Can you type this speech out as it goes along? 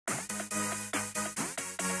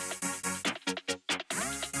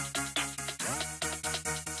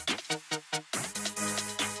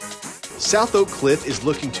South Oak Cliff is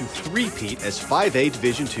looking to three-peat as 5A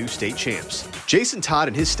Division II state champs. Jason Todd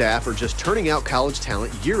and his staff are just turning out college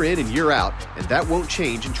talent year in and year out, and that won't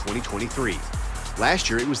change in 2023. Last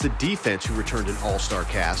year, it was the defense who returned an all-star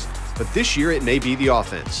cast, but this year it may be the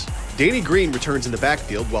offense. Danny Green returns in the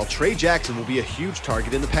backfield, while Trey Jackson will be a huge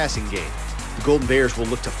target in the passing game. The Golden Bears will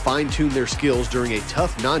look to fine-tune their skills during a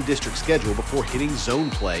tough non-district schedule before hitting zone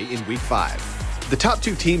play in Week 5. The top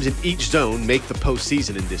two teams in each zone make the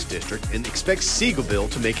postseason in this district, and expect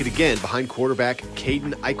Seagoville to make it again behind quarterback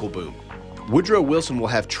Caden Eichelboom. Woodrow Wilson will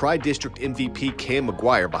have tri-district MVP Cam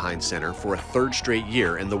McGuire behind center for a third straight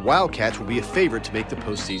year, and the Wildcats will be a favorite to make the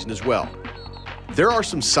postseason as well. There are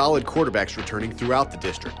some solid quarterbacks returning throughout the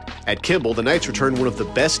district. At Kimball, the Knights return one of the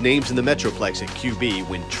best names in the Metroplex at QB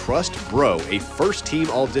when Trust Bro, a first-team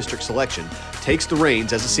All-District selection, takes the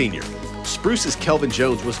reins as a senior. Spruce's Kelvin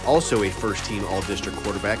Jones was also a first-team All-District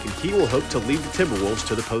quarterback, and he will hope to lead the Timberwolves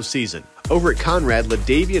to the postseason. Over at Conrad,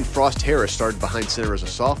 LaDavian Frost Harris started behind center as a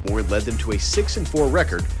sophomore and led them to a 6-4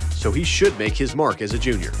 record, so he should make his mark as a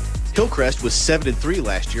junior. Hillcrest was 7-3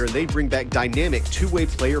 last year, and they bring back dynamic two-way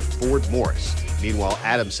player Ford Morris. Meanwhile,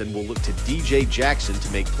 Adamson will look to DJ Jackson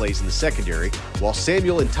to make plays in the secondary, while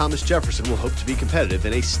Samuel and Thomas Jefferson will hope to be competitive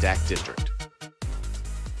in a stacked district.